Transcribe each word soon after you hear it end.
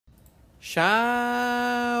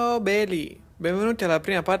Ciao belli, benvenuti alla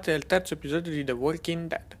prima parte del terzo episodio di The Walking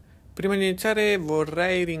Dead. Prima di iniziare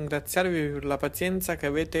vorrei ringraziarvi per la pazienza che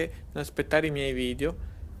avete nell'aspettare i miei video.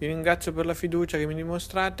 Vi ringrazio per la fiducia che mi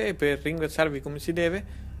dimostrate e per ringraziarvi come si deve.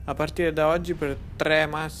 A partire da oggi per 3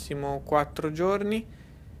 massimo 4 giorni,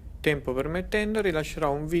 tempo permettendo,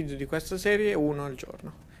 rilascerò un video di questa serie, uno al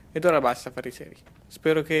giorno. Ed ora basta fare i seri.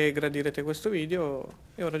 Spero che gradirete questo video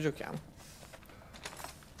e ora giochiamo.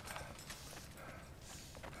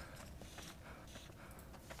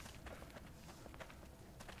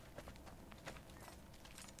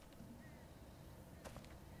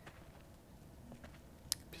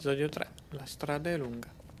 Episodio 3. La strada è lunga.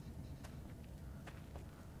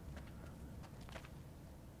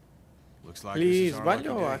 Lì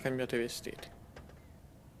sbaglio o ha cambiato i vestiti?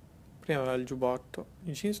 Prima aveva il giubbotto,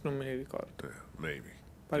 i jeans non me li ricordo.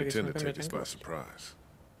 Pare che siano cambiati anche oggi.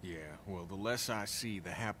 Yeah, well, the less I see, the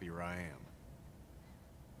happier I am.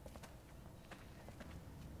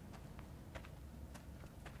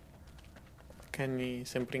 Kenny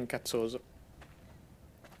sempre incazzoso.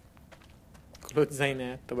 Con lo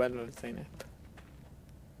zainetto, bello lo zainetto.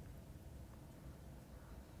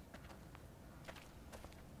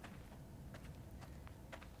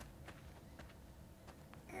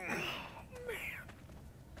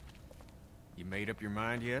 You made up your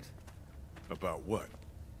mind yet? About what?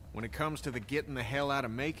 When it comes to the getting the hell out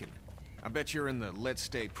of Macon, I bet you're in the let's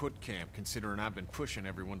stay put camp, considering I've been pushing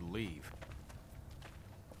everyone to leave.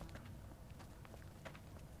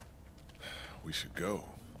 We should go.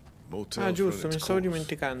 Motel Ah giusto, mi stavo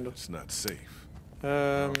dimenticando. It's not safe.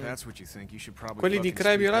 That's what you think. You should probably Quelli di fucking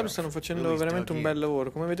Crede speak Lab up. stanno facendo Lily's veramente dug un in. bel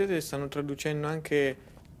lavoro. Come vedete stanno traducendo anche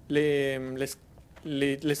le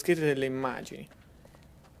scritte delle immagini.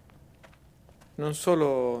 Non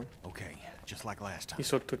solo Okay, just like last time. i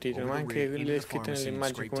sottotitoli, Over ma the anche rig, into le the scritte nelle pharmacy,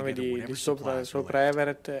 immagini. scrape Come together vedi whatever di sopra, supplies sopra are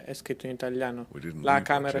Everett è scritto in italiano. We didn't La leave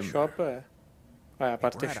camera much in shop there. a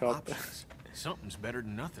parte We're out of shop. options. Something's better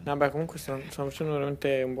than nothing. Vabbè, comunque stanno facendo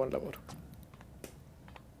veramente un buon lavoro.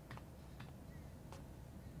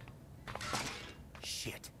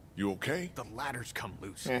 Shit. You okay? The ladder's come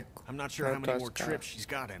loose. Ecco, I'm not sure how many more tasca. trips she's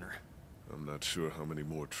got in her. I'm not sure how many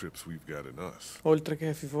more trips we've got in us. Oltre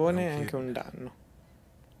che fifone è No anche un danno.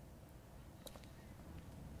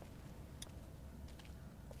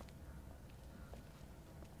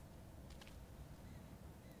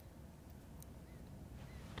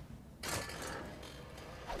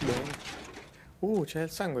 Bene. C'è il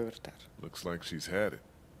sangue per terra. Looks like she's had it.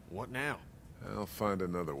 What now? I'll find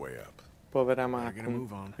another way up. Povera We're gonna move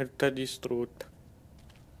Macoon. on. È tutta distrutta.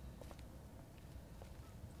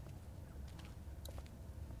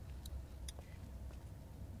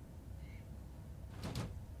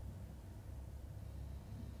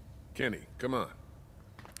 Kenny, come on.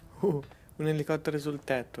 Un elicottero sul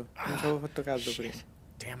tetto. Non ci avevo fatto caso prima. Shit.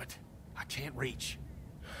 Damn it. I can't reach.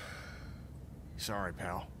 Sorry,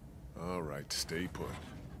 pal. All right, stay put.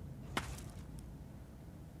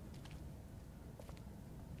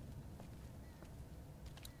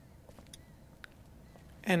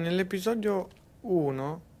 Nell'episodio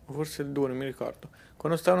 1, o forse il 2, non mi ricordo,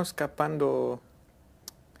 quando stavano scappando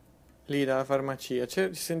lì dalla farmacia,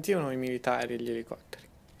 si sentivano i militari e gli elicotteri.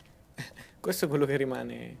 Questo è quello che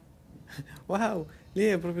rimane. Wow, lì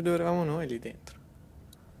è proprio dove eravamo noi, lì dentro.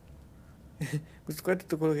 Questo qua è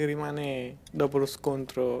tutto quello che rimane dopo lo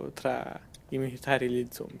scontro tra i militari e gli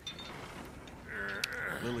zombie.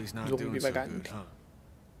 Lily's not Zombie doing so good, vaganti. huh?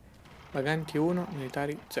 Vaganti 1,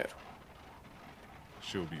 militari 0.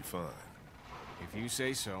 She'll be fine. If you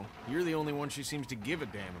say so. You're the only one she seems to give a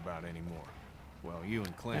damn about anymore. Well, you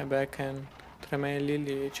and Clint. Beh, Ken, tra me e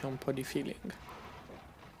Lilly c'è un po' di feeling.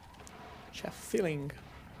 C'è feeling.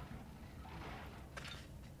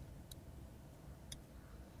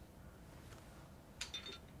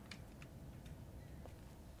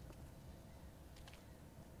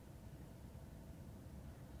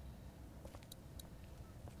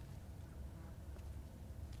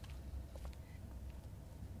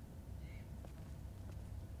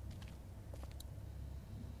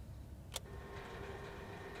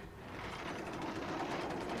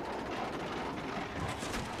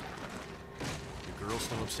 Your girl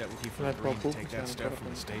still upset with you for Let agreeing to Macoon take that sia stuff ancora from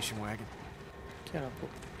the con- station wagon? Chi era poi?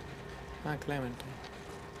 Ah, Clementine.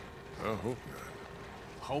 I hope not.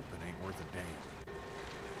 Hoping ain't worth a damn.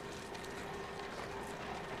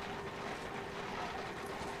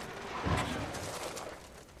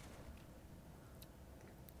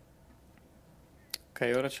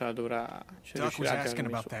 Ok, ora ce la dovrà. Ci Duck was riuscirà a asking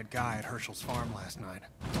tirarmi about su. that guy at Herschel's farm last night.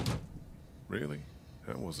 Really?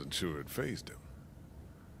 I wasn't sure it phased him.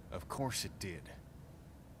 Of course it did.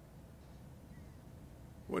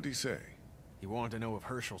 What'd he say? He wanted to know if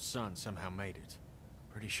Herschel's son somehow made it.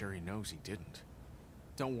 Pretty sure he knows he didn't.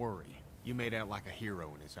 Don't worry. You made out like a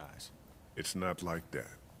hero in his eyes. It's not like that.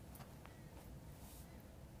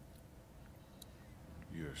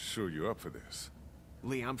 You're sure you're up for this?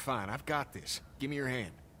 Lee, I'm fine. I've got this. Give me your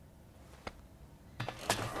hand.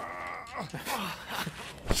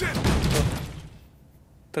 Shit!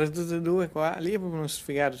 Tra tutte e due qua, lì è proprio uno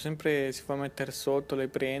sfigato, sempre si fa mettere sotto, le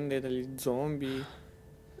prende dagli zombie,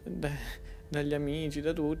 dagli amici,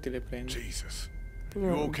 da tutti le prende. Jesus.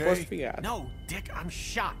 Proprio You un po' okay? sfigato. No, Dick, I'm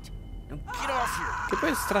shot. Now get off here. Che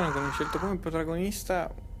poi è strano che hanno scelto come protagonista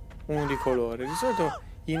uno di colore. Di solito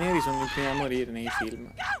i neri sono i primi a morire nei film.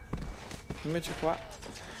 Invece qua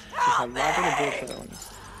si è salvato che è il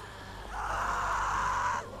protagonista.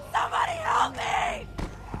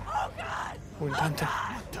 Intanto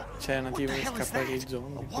c'è una tipa che scappa dai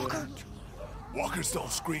zombie. Walker? Walkers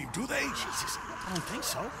don't scream, do they? Jesus, I don't think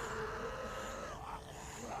so.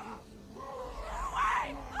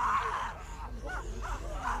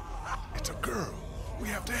 It's a girl. We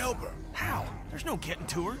have to help her. How? There's no getting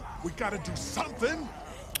to her. We gotta do something.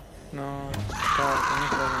 No, porca, mi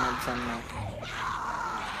trovo una zannata.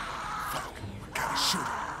 Fuck. We gotta shoot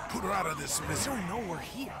her. Put her out of this They misery. don't know we're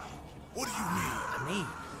here. What do you mean? I mean,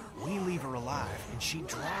 we leave her alive, and she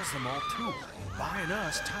draws them all to her, buying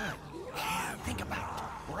us time. Yeah, think about it.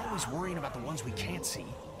 We're always worrying about the ones we can't see.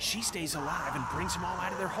 She stays alive and brings them all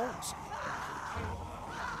out of their holes.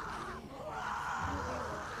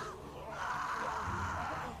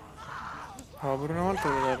 Oh, per una volta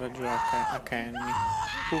devo dar ragione a Kenny.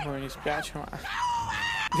 Pupa, mi dispiace, ma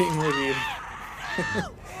devi morire.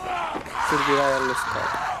 Servirai allo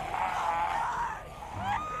scopo.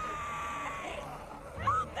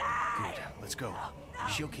 Good, let's go.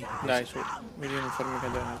 She'll keep me Dai, busy. su, vedi di non farmi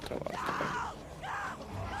cadere un'altra volta. Poi.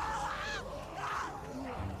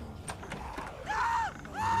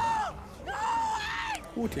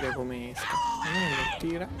 Utile come esca. Non lo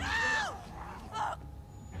tira.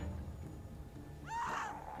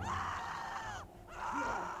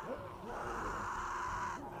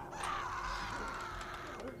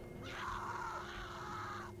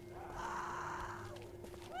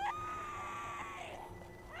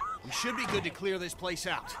 We should be good to clear this place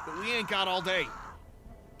out, but we ain't got all day.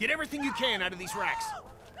 Get everything you can out of these racks.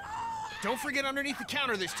 Don't forget underneath the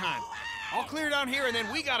counter this time. I'll clear down here and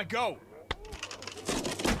then we gotta go.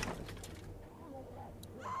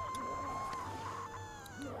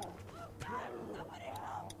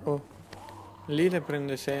 Oh, lì le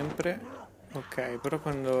prende sempre. Ok, però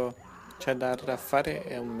quando c'è da arraffare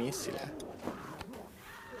è un missile.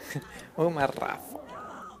 Oh, ma arraffo.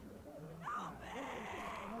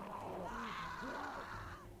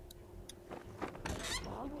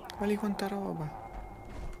 Ma lì quanta roba.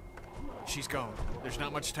 She's gone. There's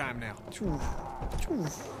not much time now. Ciuff,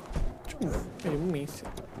 ciuff, ciuff. Vedi, un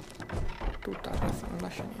missile. Tutto arraffa, non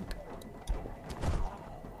lascia niente.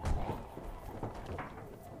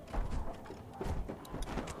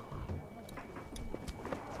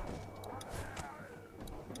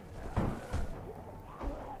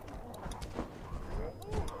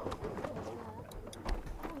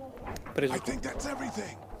 Preso I think that's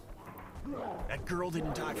everything. That girl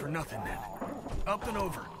didn't die for nothing then. Up and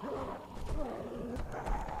over.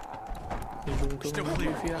 è giunto Still uno di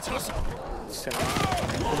clear. fila. Let's hustle. Come al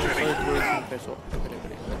solito lui è sempre sotto per le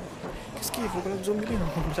prime. Che schifo, quello zombie lì non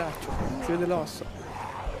è un giaccio. Si vede l'osso.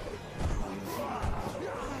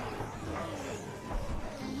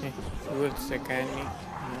 Figurati se Kenny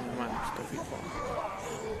non mangia sto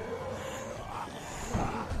fifone.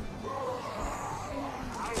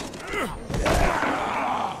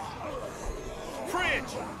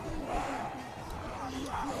 Fridge!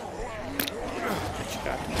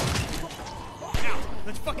 Appiccicato. Out!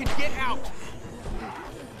 Let's fucking get out!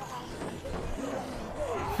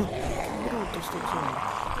 Che brutto sto zombie.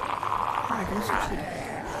 Dai, come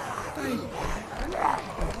succede? Dai.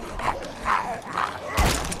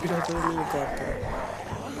 Il pilota dell'elicottero.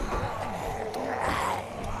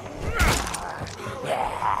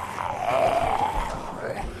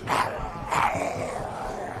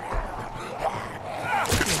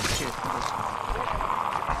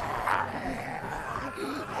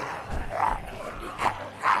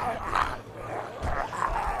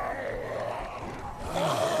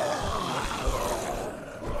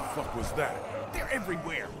 They're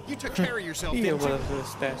everywhere. You took care of yourself, Io didn't ho you? guardato lo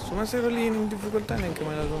stesso, ma se ero lì in difficoltà neanche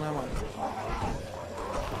mi ha dato una mano.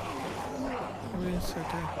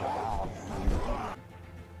 Pensate.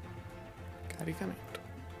 Caricamento.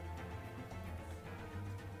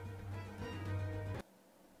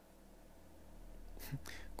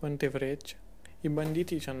 Quante frecce. I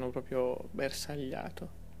banditi ci hanno proprio bersagliato.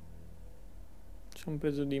 Ci hanno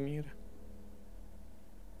preso di mira.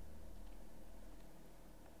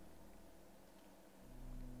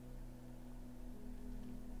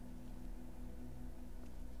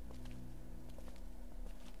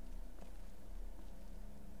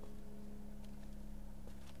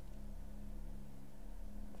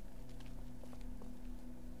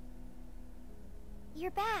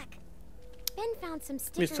 You're back. Ben found some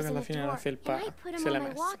stickers Visto che in alla a fine la drawer, felpa and I put se them l'è on my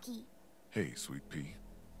messa. walkie. Hey, Sweet Pea.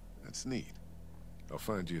 That's neat. I'll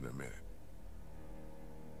find you in a minute.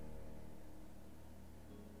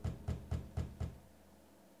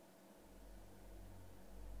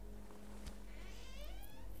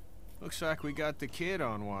 Looks like we got the kid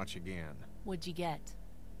on watch again. What'd you get?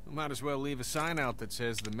 We might as well leave a sign out that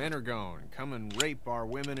says the men are gone. Come and rape our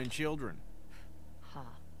women and children. Huh.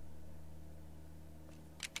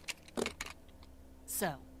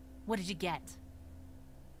 So, what did you get?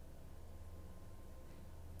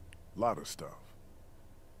 Lot of stuff.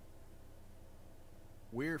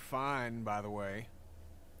 We're fine, by the way.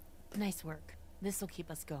 Nice work. This'll keep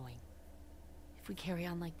us going. If we carry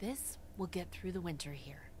on like this, we'll get through the winter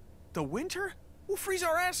here. The winter? We'll freeze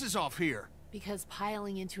our asses off here. Because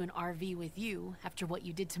piling into an RV with you, after what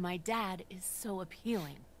you did to my dad, is so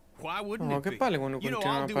appealing. Why wouldn't No, it che be? palle quando You know,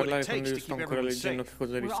 continuano I'll a do what parlare it quando takes io to sto keep ancora everyone leggendo safe. che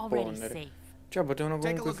cosa We're already rispondere. safe. Cioè, potevano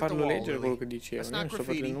Take a comunque look at the farlo wall, leggere quello Lilly. che dicevano. That's Io not sto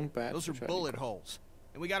graffiti. facendo un pezzo. Those are Cioè, bullet dico, holes.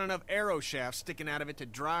 And we got enough arrow shafts sticking out of it to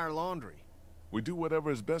dry our laundry. We do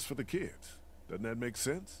whatever is best for the kids. Doesn't that make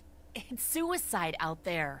sense? It's suicide out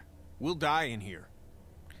there. We'll die in here.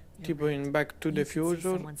 tipo in Back to the You could see Future,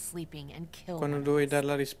 someone sleeping and kill quando one of dovevi us. dare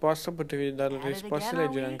la risposta, potevi dare la At it risposta e again, are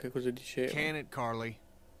leggere we? anche cosa diceva. Can it, Carly?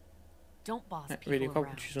 Don't boss people Vedi, qua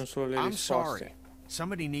around. ci sono solo le I'm risposte. sorry.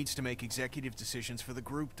 Somebody needs to make executive decisions for the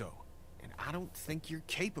group, though. And I don't think you're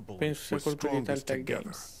capable of it. Penso sia We're colpa di strongest Telltale together.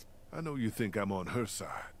 Games. I know you think I'm on her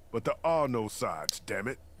side, but there are no sides, damn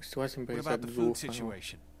it. Questi qua sempre What che si about the food azzuffano.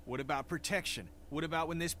 situation? What about protection? What about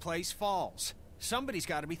when this place falls? Somebody's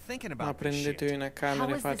got to be thinking Ma about this shit. prendetevi una How camera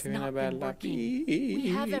e has this fatevi una not been bella working? We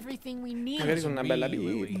have everything we need. magari con una bella Me,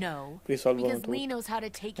 Lily. bip No, risolvono because tutto. Lee knows how to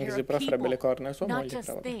take Anche care se of però farebbe le people, corna a sua not moglie, just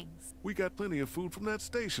però vabbè. things. We got plenty of food from that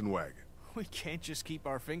station wagon. We can't just keep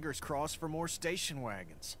our fingers crossed for more station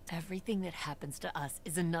wagons. Everything that happens to us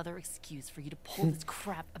is another excuse for you to pull this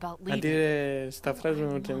crap about A leaving. dire sta frase mi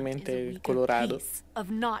è All I venuto in want mente is a il weaker Colorado. piece of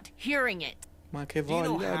not hearing it. Ma che Do you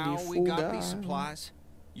know voglia how di we got fuga. these supplies?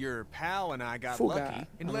 Your pal and I got Fuga. lucky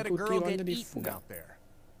and Hanno let a tutti girl voglia get di eaten fuga. out there.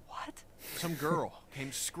 What? Some girl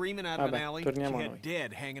came screaming out of an Vabbè, alley. She torniamo a noi. had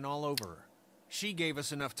dead hanging all over her. She gave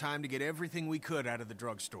us enough time to get everything we could out of the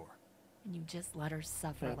drugstore. And you just let her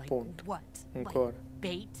suffer like Appunto. what? Ancora. Like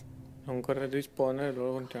bait? Non ancora rispondere,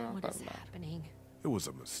 loro continuano a What is parlare. happening? It was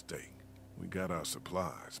a mistake. We got our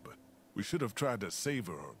supplies, but we should have tried to save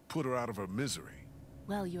her or put her out of her misery.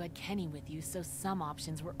 Well, you had Kenny with you, so some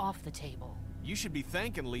options were off the table. You should be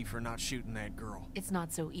thanking Lee for not shooting that girl. It's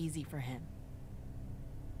not so easy for him.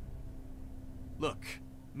 Look,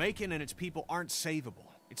 Macon and its people aren't savable.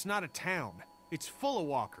 It's not a town. It's full of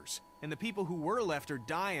walkers. And the people who were left are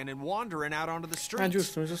dying and wandering out onto the streets. Ah,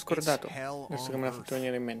 giusto, mi sono scordato. It's hell Adesso che on me l'ha fatto earth,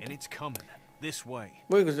 venire in and mente. it's coming this way.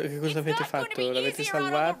 Voi che cosa It's avete not going to fatto? be L'avete easier out on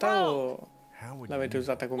the salvata road. o How would l'avete you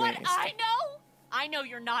usata come What esca? I know? I know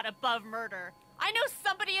you're not above murder. I know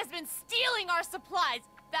somebody has been stealing our supplies.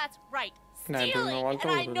 That's right, Dai, per una stealing. volta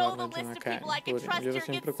And I volevo know dar the ragione list a of Ken. people I can Pure, trust glielo here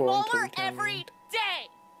sempre gets contro smaller every ultimamente. day.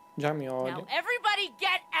 Già mi Now odia. everybody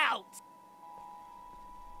get out.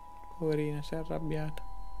 Poverina, si è arrabbiata.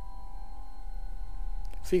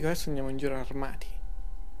 Figo, adesso andiamo in giro armati.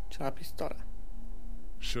 C'è la pistola.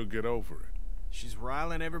 She'll get over it. She's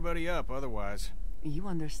riling everybody up otherwise. You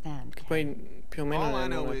understand. Che poi più o meno All I nella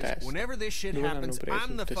know loro is, testa. whenever this shit Dove l'hanno happens, preso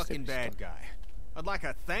I'm the tutte ste fucking bad pistole? guy. I'd like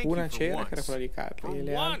a thank Una you for c'era, che era once. quella di Carly, For e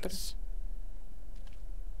le altre once.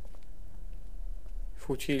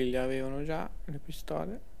 fucili li avevano già, le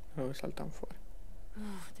pistole, dove saltano fuori.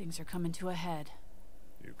 Things are coming to a head.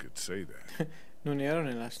 You could say that. Non ero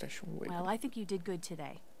nella station wagon. Well, I think you did good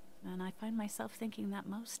today. And I find myself thinking that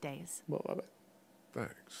most days. Boh, vabbè.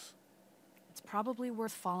 Thanks. It's probably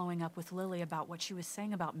worth following up with Lilly about what she was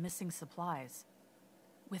saying about missing supplies.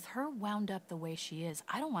 With her wound up the way she is,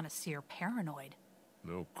 I don't want to see her paranoid.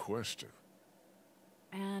 No question.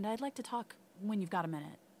 And I'd like to talk when you've got a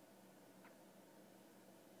minute.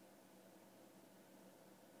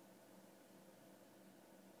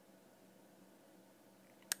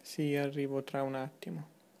 Sì, arrivo tra un attimo.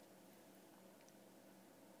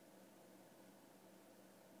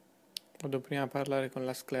 Vado prima a parlare con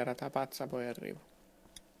la sclerata pazza, poi arrivo.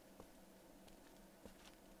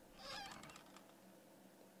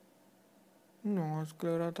 No,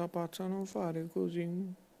 sclerata pazza, non fare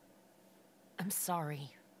così. I'm sorry.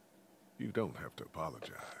 You don't have to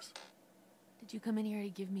apologize. Did you come in here to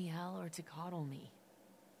give me hell or to coddle me?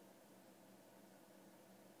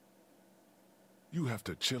 You have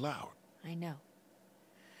to chill out. I know.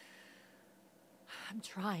 I'm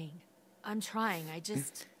trying. I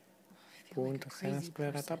just... I feel like a Punto, sei una crazy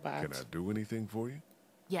sclerata person. Can I pazza. do anything for you?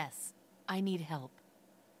 Yes, I need help.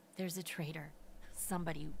 There's a traitor.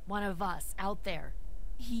 Somebody, one of us, out there.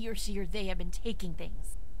 He or she or they have been taking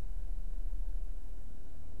things.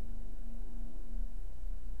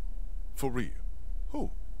 For real?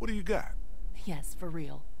 Who? What do you got? Yes, for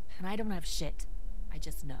real. And I don't have shit. I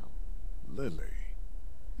just know. Lilly.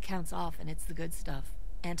 The count's off and it's the good stuff.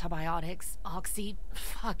 Antibiotics, oxy,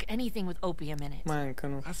 fuck, anything with opium in it.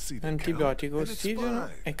 Mancano I see the antibiotico, count, and it's ossigeno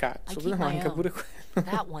fine. I e cazzo. keep Cosa my manca own. pure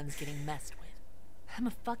quello? That one's getting messed with. I'm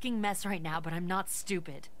a fucking mess right now, but I'm not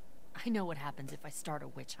stupid. I know what happens if I start a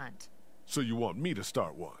witch hunt. So you want me to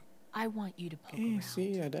start one? I want you to poke around.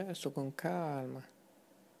 Sì, adesso con calma.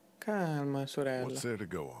 Calma, sorella. What's there to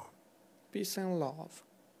go on? Peace and love.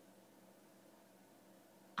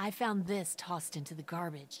 I found this tossed into the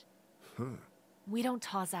garbage. We don't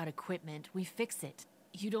toss out equipment, we fix it.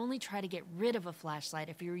 You'd only try to get rid of a flashlight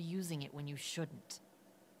if you were using it when you shouldn't.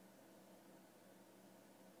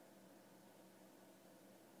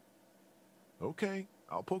 Okay,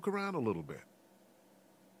 I'll poke around a little bit.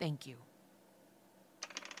 Thank you.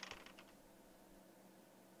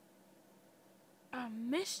 A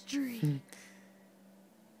mystery.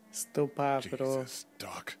 Sto papero. Jesus,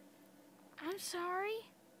 Doc. I'm sorry.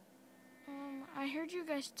 I heard you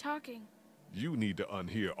guys talking. You need to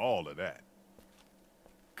unhear all of that.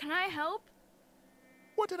 Can I help?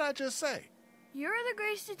 What did I just say? You're the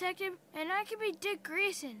Grace detective, and I can be Dick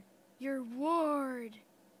Grayson, your ward.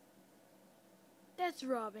 That's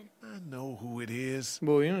Robin. I know who it is.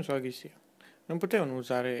 Boh, io non so chi sia. Non potevano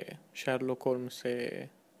usare Sherlock Holmes e...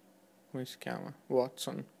 come si chiama?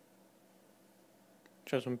 Watson.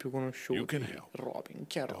 Cioè, sono più You conosciuti. can help. Robin,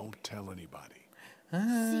 chi è Robin? Don't tell anybody.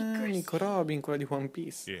 Ah, Secrecy. Nico Robin, quella di One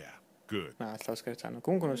Piece. Yeah, good. No, stavo scherzando.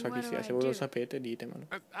 Comunque non so chi What do sia, I se voi lo do? sapete ditemelo.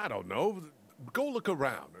 I don't know. Go look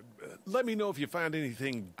around. Let me know if you find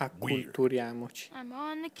anything weird. Acculturiamoci. I'm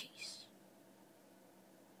on the case.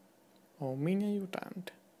 Ho un mini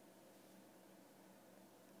aiutante.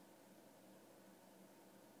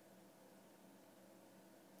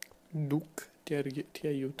 Duke ti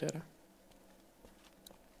aiuterà.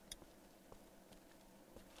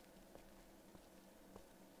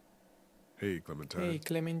 Hey, Clementine. Ehi,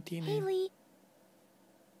 Clementine. Haley,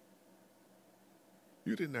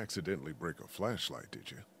 You didn't accidentally break a flashlight, did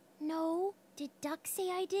you? no. Did Duck say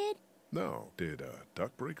I did? No. Did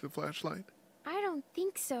Duck break the flashlight? I don't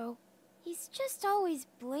think so. He's just always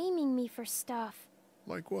blaming me for stuff.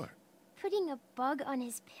 Like what? Putting a bug on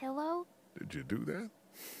his pillow? Did you do that?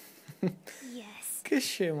 Yes. Che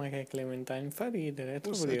scema che è Clementine, fa ridere, è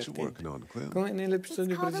What's troppo that you working divertente. on, Clem? Come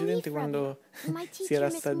nell'episodio It's called a precedente leaf quando rubbing. My si teacher, era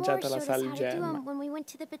Miss Moore, assaggiata la showed us how to do salgemma. 'em when we went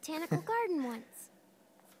to the botanical garden once.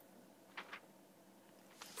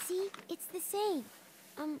 See, it's the same.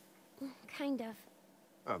 Kind of.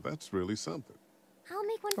 Oh, that's really something. I'll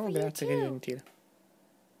make one Oh, for you grazie, che too. gentile.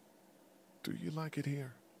 Do you like it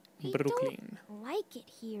here? I Brooklyn. don't like it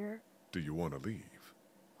here. Do you want to leave?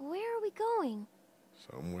 Where are we going?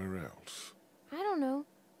 Somewhere else. I don't know.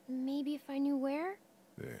 Maybe if I knew where?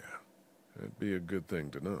 Yeah, that'd be a good thing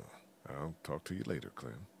to know. I'll talk to you later,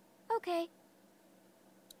 Clem. Okay.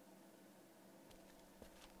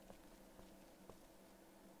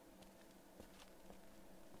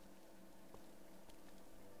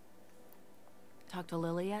 Talk to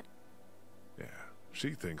Lilly yet? Yeah,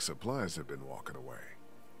 she thinks supplies have been walking away.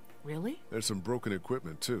 Really? There's some broken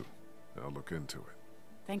equipment, too. I'll look into it.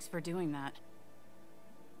 Thanks for doing that.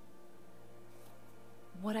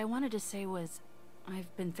 What I wanted to say was,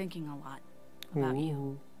 I've been thinking a lot about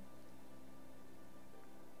you.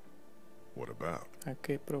 What about? A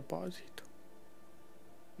che proposito?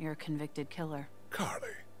 You're a convicted killer. Carly,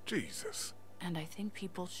 Jesus. And I think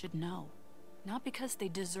people should know. Not because they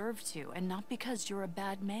deserve to, and not because you're a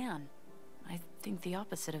bad man. I think the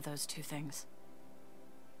opposite of those two things.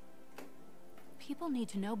 People need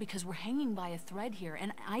to know because we're hanging by a thread here,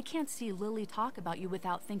 and I can't see Lilly talk about you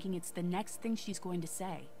without thinking it's the next thing she's going to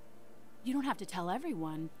say. You don't have to tell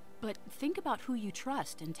everyone, but think about who you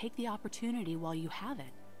trust and take the opportunity while you have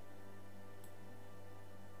it.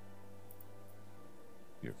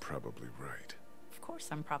 You're probably right. Of course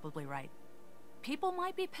I'm probably right. People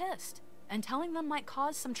might be pissed, and telling them might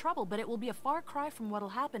cause some trouble, but it will be a far cry from what'll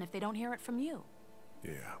happen if they don't hear it from you.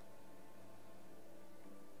 Yeah.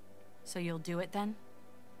 So you'll do it then?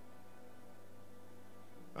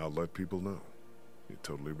 I'll let people know. You're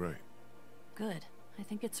totally right. Good. I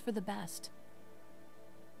think it's for the best.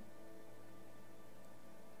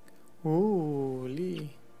 Lì.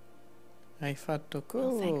 Hai fatto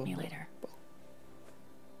You'll thank me colpo. later.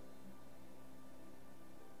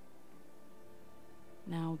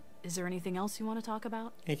 Now, is there anything else you want to talk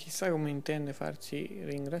about? E chissà come intende farci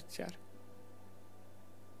ringraziare.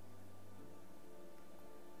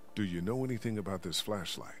 Do you know anything about this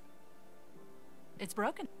flashlight? It's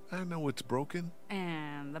broken. I know it's broken.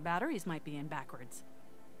 And the batteries might be in backwards.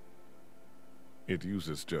 It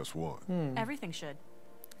uses just one. Everything should.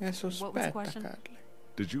 È sospetta, question? Carly.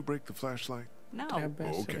 Did you break the flashlight? No. Potrebbe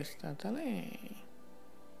essere ok. stata lei.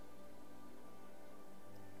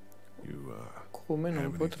 You, Come non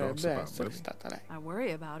have any thoughts potrebbe about essere Lilly? stata lei. I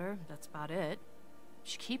worry about her. That's about it.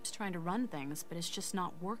 She keeps trying to run things, but it's just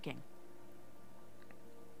not working.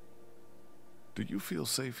 Do you feel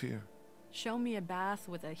safe here? Show me a bath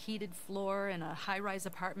with a heated floor in a high-rise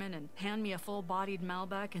apartment and hand me a full-bodied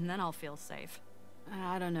Malbec and then I'll feel safe.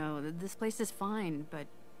 I don't know. This place is fine, but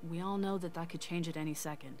we all know that could change at any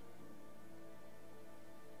second.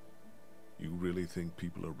 You really think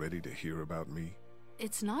people are ready to hear about me?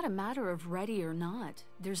 It's not a matter of ready or not.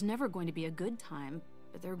 There's never going to be a good time,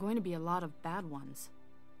 but there are going to be a lot of bad ones.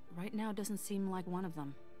 Right now doesn't seem like one of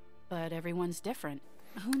them. But everyone's different.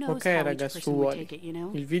 Who knows Ok how each person would ragazzuoli, take it, you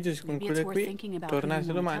know? il video si Maybe conclude it's worth qui, thinking about who you tornate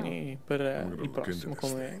wanna domani per I'm gonna il look into prossimo this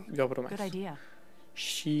come thing. vi ho Good promesso. idea.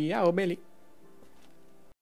 Ciao belli!